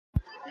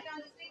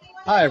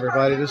Hi,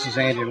 everybody. This is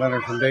Andy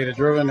Leonard from Data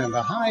Driven, and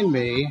behind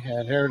me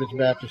at Heritage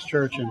Baptist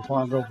Church in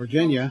Farmville,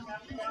 Virginia,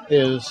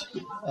 is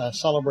a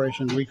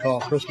celebration we call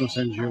Christmas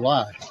in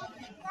July.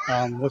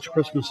 What's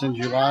Christmas in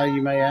July,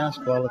 you may ask?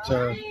 Well, it's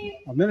a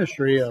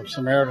ministry of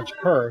Samaritan's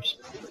Purse,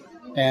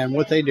 and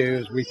what they do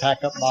is we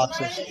pack up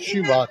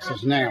shoe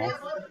boxes now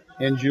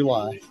in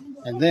July,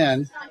 and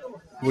then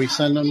we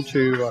send them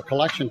to a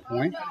collection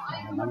point.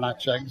 I'm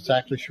not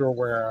exactly sure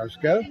where ours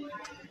go,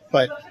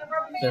 but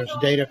there's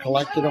data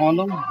collected on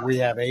them. We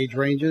have age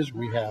ranges.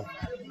 We have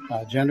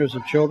genders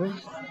of children.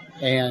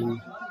 And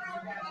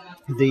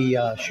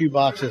the shoe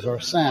boxes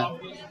are sent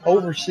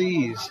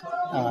overseas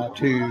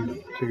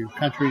to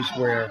countries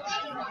where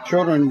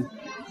children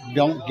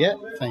don't get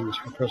things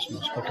for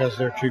Christmas because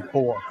they're too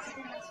poor.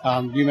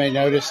 You may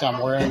notice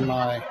I'm wearing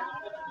my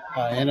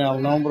En el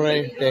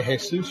Nombre de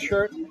Jesus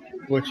shirt,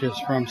 which is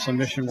from some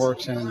missions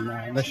work in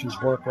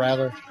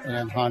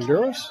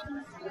Honduras.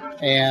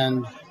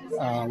 And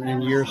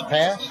in years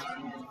past,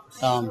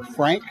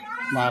 Frank,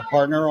 my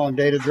partner on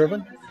Data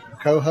Driven,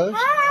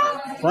 co-host,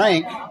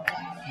 Frank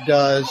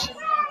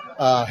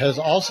has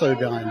also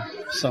done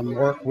some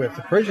work with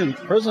the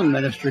Prison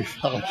Ministry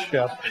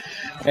Fellowship,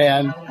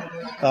 and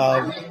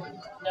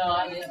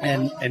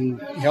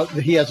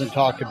he hasn't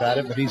talked about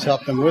it, but he's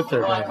helped them with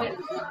their data.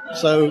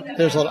 So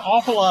there's an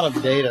awful lot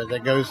of data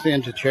that goes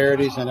into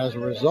charities, and as a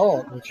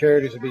result, the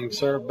charities are being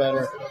served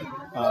better.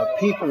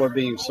 People are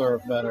being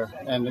served better,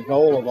 and the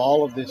goal of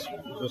all of this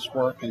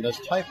work and this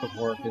type of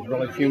work is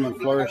really human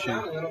flourishing,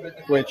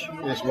 which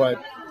is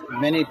what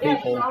many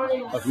people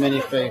of many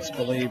faiths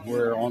believe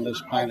we're on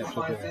this planet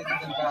to do.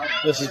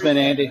 This has been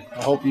Andy.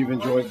 I hope you've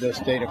enjoyed this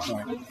data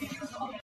point.